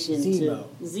information Zemo.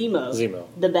 to Zemo, Zemo.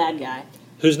 the bad guy.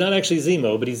 Who's not actually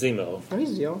Zemo, but he's Zemo. Oh,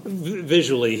 he's Zemo.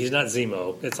 Visually, he's not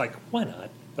Zemo. It's like, why not?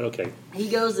 But okay. He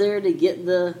goes there to get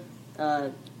the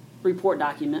report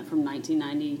document from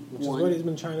 1991. Which is what he's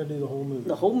been trying to do the whole movie.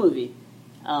 The whole movie.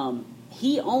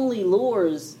 he only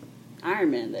lures Iron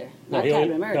Man there, not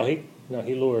Captain America.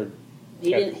 He lured.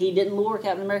 He didn't lure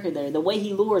Captain America there. The way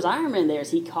he lures Iron Man there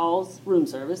is he calls room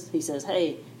service. He says,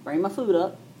 "Hey, bring my food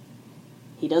up."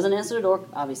 He doesn't answer the door,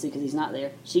 obviously, because he's not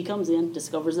there. She comes in,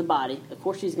 discovers the body. Of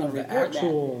course, she's going to report that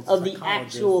of the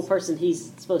actual person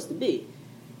he's supposed to be.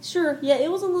 Sure, yeah,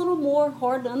 it was a little more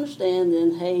hard to understand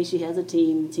than, hey, she has a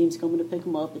team. The team's coming to pick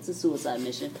him up. It's a suicide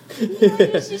mission.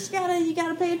 You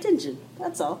gotta pay attention.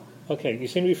 That's all. Okay, you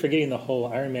seem to be forgetting the whole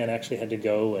Iron Man actually had to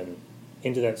go and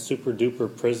into that super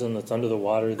duper prison that's under the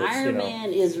water. That's, Iron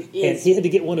Man is and he had to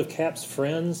get one of Cap's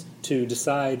friends to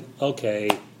decide, okay,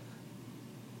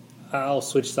 I'll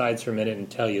switch sides for a minute and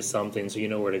tell you something so you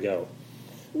know where to go.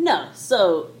 No,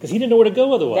 so... Because he didn't know where to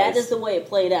go otherwise. That is the way it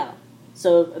played out.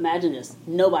 So imagine this.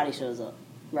 Nobody shows up,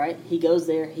 right? He goes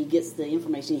there. He gets the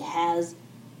information. He has,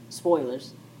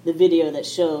 spoilers, the video that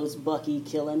shows Bucky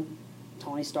killing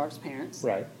Tony Stark's parents.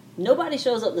 Right. Nobody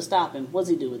shows up to stop him. What does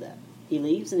he do with that? He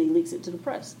leaves and he leaks it to the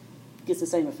press. Gets the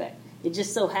same effect. It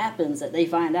just so happens that they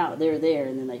find out they're there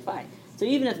and then they fight. So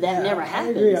even if that never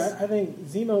happens... I agree. I think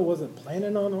Zemo wasn't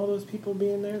planning on all those people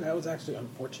being there. That was actually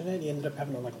unfortunate. He ended up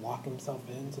having to lock himself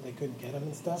in so they couldn't get him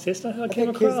and stuff. See, that's not how it came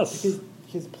across.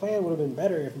 His plan would have been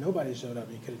better if nobody showed up.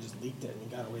 He could have just leaked it and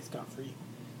he got away scot-free.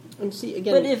 And see,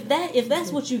 again, but if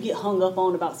that's what you get hung up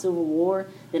on about Civil War,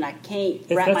 then I can't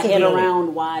wrap my head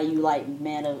around why you like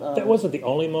Man of... that wasn't the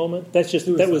only moment. That's just...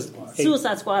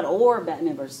 Suicide Squad or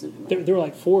Batman vs. Superman. There were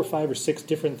 4 or 5 or 6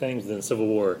 different things in Civil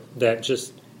War that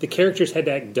just... The characters had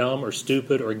to act dumb or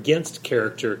stupid or against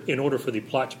character in order for the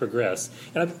plot to progress.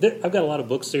 And I've got a lot of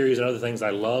book series and other things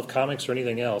I love, comics or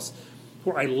anything else,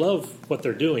 where I love what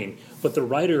they're doing, but the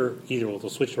writer either will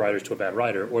switch writers to a bad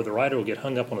writer, or the writer will get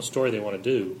hung up on a story they want to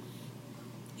do.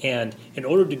 And in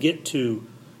order to get to,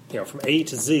 from A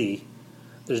to Z,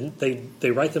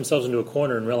 they write themselves into a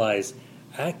corner and realize,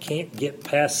 I can't get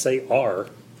past, say, R,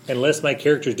 unless my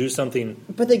characters do something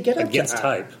but they get against up to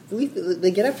type. They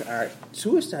get up to art.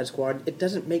 Suicide Squad, it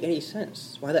doesn't make any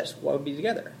sense why that squad would be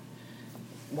together.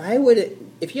 Why would it...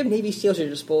 If you have Navy SEALs at your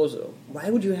disposal, why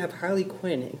would you have Harley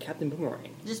Quinn and Captain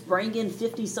Boomerang? Just bring in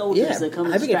 50 soldiers that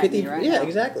come and distract me, right? Yeah, now.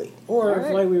 Exactly. Or,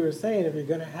 like we were saying, if you're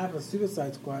going to have a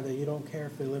Suicide Squad that you don't care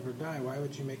if they live or die, why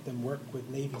would you make them work with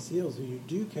Navy SEAls who you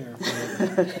do care if they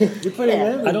live or die? You're putting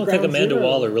them in I don't think Amanda zero.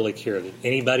 Waller really cared that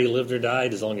anybody lived or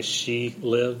died as long as she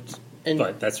lived.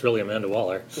 But that's really Amanda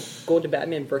Waller. Go to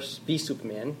Batman versus v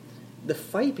Superman. The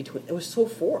fight between... It was so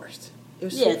forced.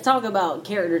 Talk about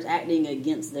characters acting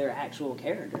against their actual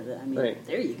character. I mean,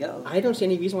 There you go. I don't see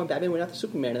any reason why Batman went after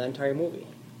Superman in that entire movie,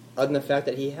 other than the fact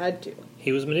that he had to.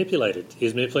 He was manipulated. He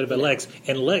was manipulated by Lex,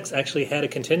 and Lex actually had a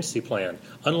contingency plan.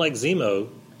 Unlike Zemo,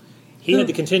 he had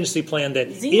the contingency plan that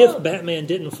if Batman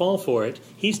didn't fall for it,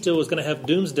 he still was going to have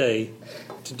Doomsday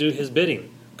to do his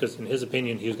bidding. Because in his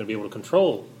opinion, he was going to be able to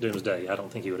control Doomsday. I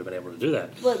don't think he would have been able to do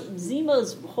that. But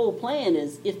Zemo's whole plan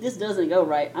is, if this doesn't go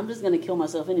right, I'm just going to kill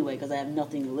myself anyway because I have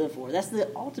nothing to live for. That's the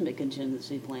ultimate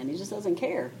contingency plan. He just doesn't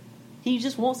care. He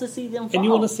just wants to see them fall. And you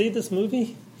want to see this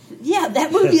movie? Yeah,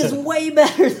 that movie is way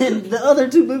better than the other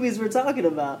 2 movies we're talking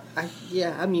about. I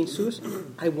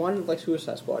wanted like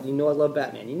Suicide Squad. You know I love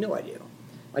Batman. You know I do.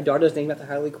 My daughter's named after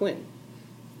Harley Quinn.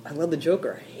 I love the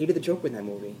Joker. I hated the Joker in that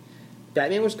movie.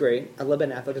 Batman was great. I love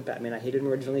Ben Affleck as Batman. I hated him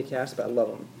originally cast, but I love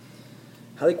him.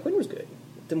 Harley Quinn was good.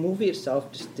 The movie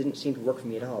itself just didn't seem to work for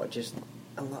me at all.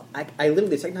 I literally,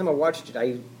 the second time I watched it,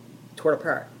 I tore it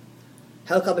apart.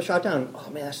 Helicopter shot down. Oh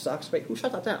man, that sucks. Wait, who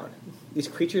shot that down? These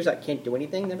creatures that can't do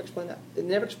anything? Never explain that. They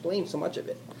never explained so much of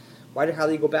it. Why did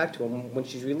Harley go back to him when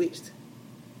she's released?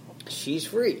 She's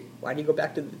free. Why do you go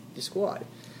back to the squad?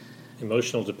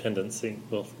 Emotional dependency.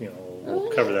 We'll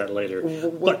cover that later.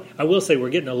 But I will say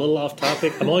we're getting a little off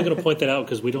topic. I'm only going to point that out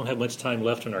because we don't have much time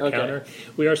left on our counter.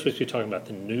 We are supposed to be talking about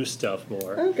the new stuff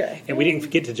more. Okay. And we didn't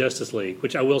get to Justice League,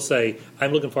 which I will say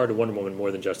I'm looking forward to Wonder Woman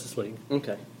more than Justice League.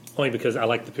 Okay. Only because I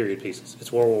like the period pieces.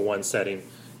 It's World War I setting.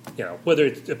 Whether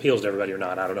it appeals to everybody or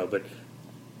not, I don't know. But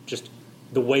just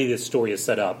the way this story is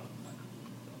set up,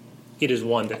 it is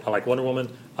one that I like. Wonder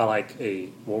Woman. I like a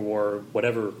World War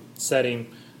whatever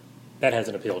setting. That has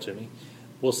an appeal to me.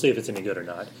 We'll see if it's any good or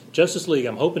not. Justice League,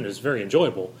 I'm hoping is very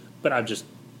enjoyable, but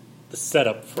the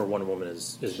setup for Wonder Woman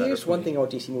is better. Here's one thing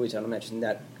about DC movies I want to mention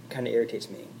that kind of irritates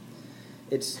me.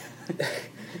 It's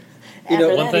he's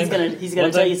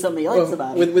going to tell you something else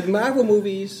about it. With Marvel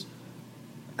movies,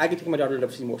 I can take my daughter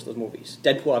to see most of those movies.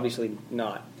 Deadpool, obviously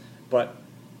not, but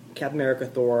Captain America,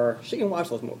 Thor, she can watch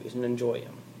those movies and enjoy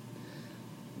them.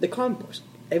 The comic books,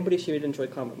 everybody should enjoy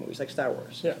comic movies like Star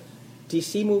Wars. Yeah.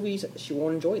 DC movies, she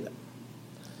won't enjoy them.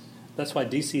 That's why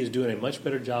DC is doing a much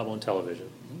better job on television.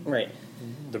 Right.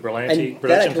 the Berlanti And that I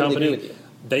production totally agree company, with you.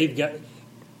 they've got,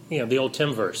 the old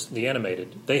Timverse, the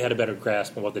animated, they had a better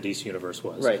grasp on what the DC universe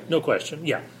was. Right. No question.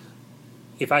 Yeah.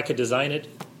 If I could design it,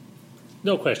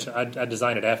 no question, I'd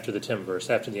design it after the Timverse,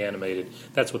 after the animated.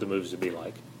 That's what the movies would be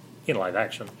like in live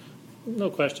action. No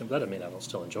question. But that doesn't mean I don't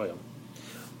still enjoy them.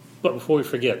 But before we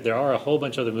forget, there are a whole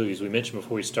bunch of other movies we mentioned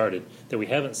before we started that we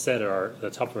haven't said are at the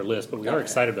top of our list, but we are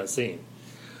excited about seeing.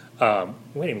 We haven't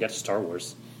even got to Star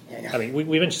Wars. I mean, we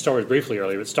mentioned Star Wars briefly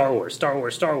earlier, but Star Wars. Do I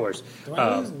lose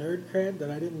nerd cred that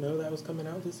I didn't know that was coming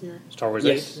out this year? Star Wars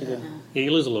Yes, 8? you did. Yeah,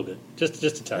 you lose a little bit. Just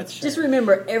a touch. Just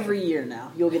remember, every year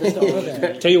now, you'll get a Star Wars.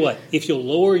 Okay. Tell you what, if you'll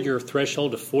lower your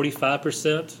threshold to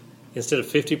 45% instead of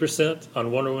 50%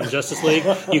 on Wonder Woman Justice League,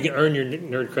 you can earn your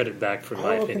nerd credit back, from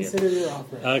my I will opinion. consider your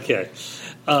offer. Okay.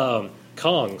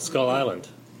 Kong, Skull Island.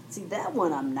 See, that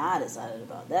one I'm not excited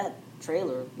about. That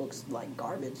trailer looks like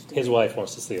garbage to His me. wife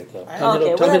wants to see it, though. Tom Okay,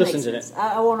 Tom well, that Hiddleston's makes in it. sense.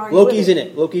 I won't argue Loki's with in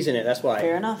it. Loki's in it. That's why.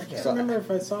 Fair enough. I can't remember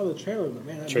if I saw the trailer, but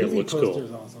man, that Trailer movie looks cool. poster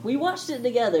is awesome. We watched it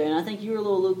together, and I think you were a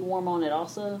little lukewarm on it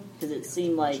also, because it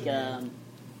seemed like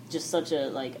just such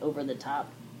a over the top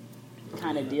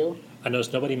kind of deal. I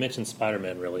noticed nobody mentioned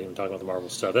Spider-Man, really, when talking about the Marvel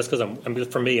stuff. That's because,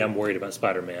 for me, I'm worried about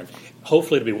Spider-Man.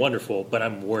 Hopefully it'll be wonderful, but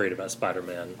I'm worried about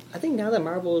Spider-Man. I think now that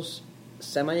Marvel's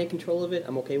semi in control of it,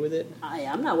 I'm okay with it.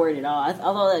 I'm not worried at all. I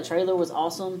thought that trailer was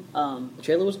awesome. The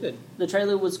trailer was good. The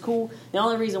trailer was cool. The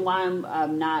only reason why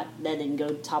I'm not, that didn't go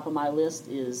top of my list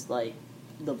is the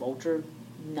Vulture,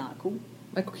 not cool.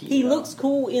 Michael Keaton. He looks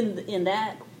cool in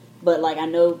that, but I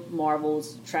know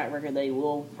Marvel's track record, they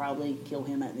will probably kill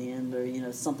him at the end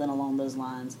or something along those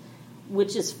lines,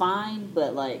 which is fine.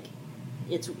 But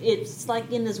it's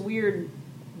in this weird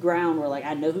ground where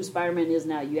I know who Spider-Man is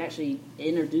now. You actually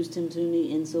introduced him to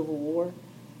me in Civil War,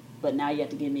 but now you have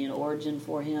to give me an origin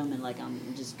for him, and I'm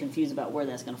just confused about where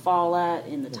that's going to fall at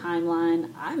in the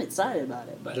timeline. I'm excited about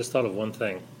it, I but just thought of one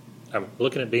thing. I'm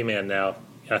looking at B-Man now,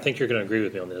 and I think you're going to agree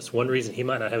with me on this. One reason he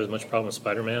might not have as much problem with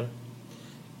Spider-Man,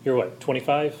 you're what,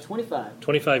 25? 25.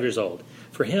 25 years old.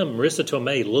 For him, Marissa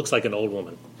Tomei looks like an old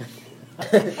woman.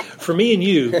 For me and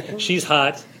you, she's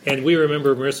hot, and we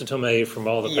remember Marissa Tomei from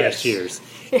all the past Yes. years.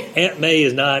 Aunt May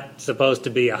is not supposed to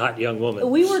be a hot young woman.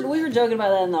 We were joking about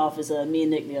that in the office, me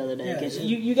and Nick the other day, Yeah, because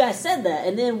yeah. you guys said that,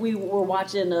 and then we were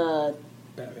watching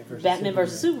Batman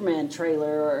vs. Superman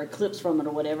trailer or clips from it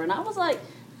or whatever, and I was like,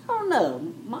 I don't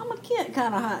know, Mama Kent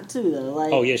kind of hot too though.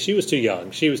 Oh, yeah, she was too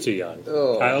young. She was too young.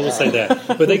 Oh. I always say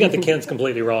that. But they got the Kents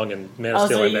completely wrong in Man of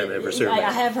Steel so and Batman vs. Superman.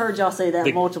 I have heard y'all say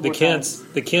that multiple times.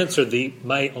 The Kents are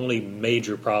my only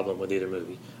major problem with either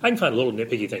movie. I can find little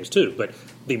nitpicky things too, but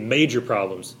the major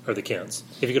problems are the Kents.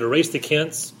 If you could erase the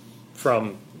Kents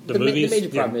from the movies, The major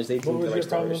problem is they What didn't was like your Star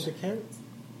problem Wars. with the Kents?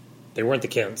 they weren't the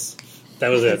Kents. That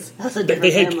was it. That's a They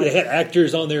different had family.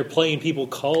 actors on there playing people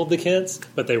called the Kents,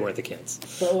 but they weren't the Kents.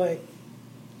 So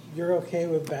you're okay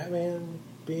with Batman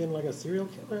being a serial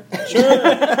killer? Sure.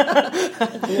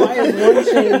 Why is one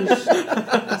change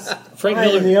Frank fine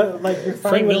and the Miller. other, you're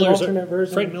fine Frank with an Miller's, alternate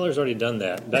version? Frank Miller's already done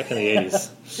that back in the 80s.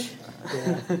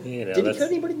 Yeah. You know, Did he that's, kill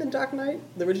anybody in the Dark Knight?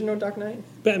 The original Dark Knight?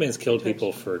 Batman's killed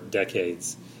people for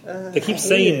decades. They I keep hate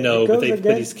saying it. no, It but goes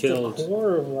but he's against killed the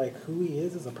core of who he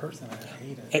is as a person. I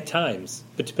hate it. at times.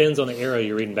 But depends on the era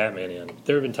you're reading Batman in.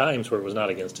 There have been times where it was not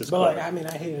against his But core. I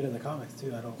hate it in the comics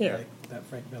too. I don't Yeah. like that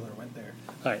Frank Miller went there.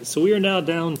 All right, so we are now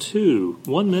down to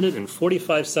 1 minute and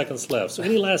 45 seconds left. So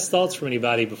any last thoughts from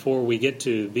anybody before we get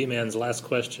to B-Man's last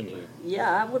question here?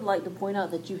 Yeah, I would like to point out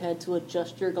that you had to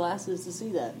adjust your glasses to see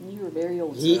that. You were very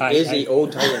old. He sir. I- is the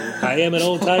old Titan. I am an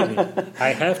old Titan. I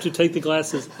have to take the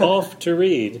glasses off to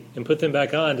read and put them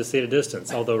back on to see at a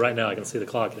distance, although right now I can see the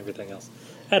clock and everything else.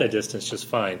 At a distance, just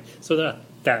fine. So they're not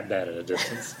that bad at a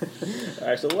distance. All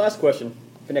right, so the last question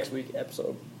for next week's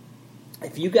episode.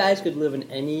 If you guys could live in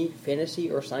any fantasy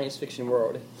or science fiction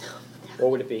world, what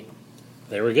would it be?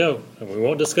 There we go. And we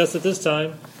won't discuss it this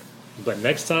time, but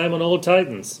next time on Old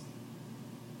Titans.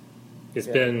 It's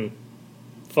been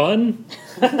fun.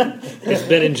 It's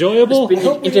been enjoyable. It's been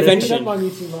Hopefully intervention. it doesn't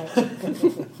beat up on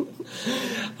you too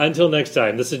much. Until next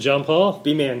time, this is John Paul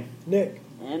B-Man. Nick.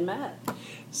 And Matt.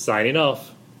 signing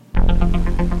off.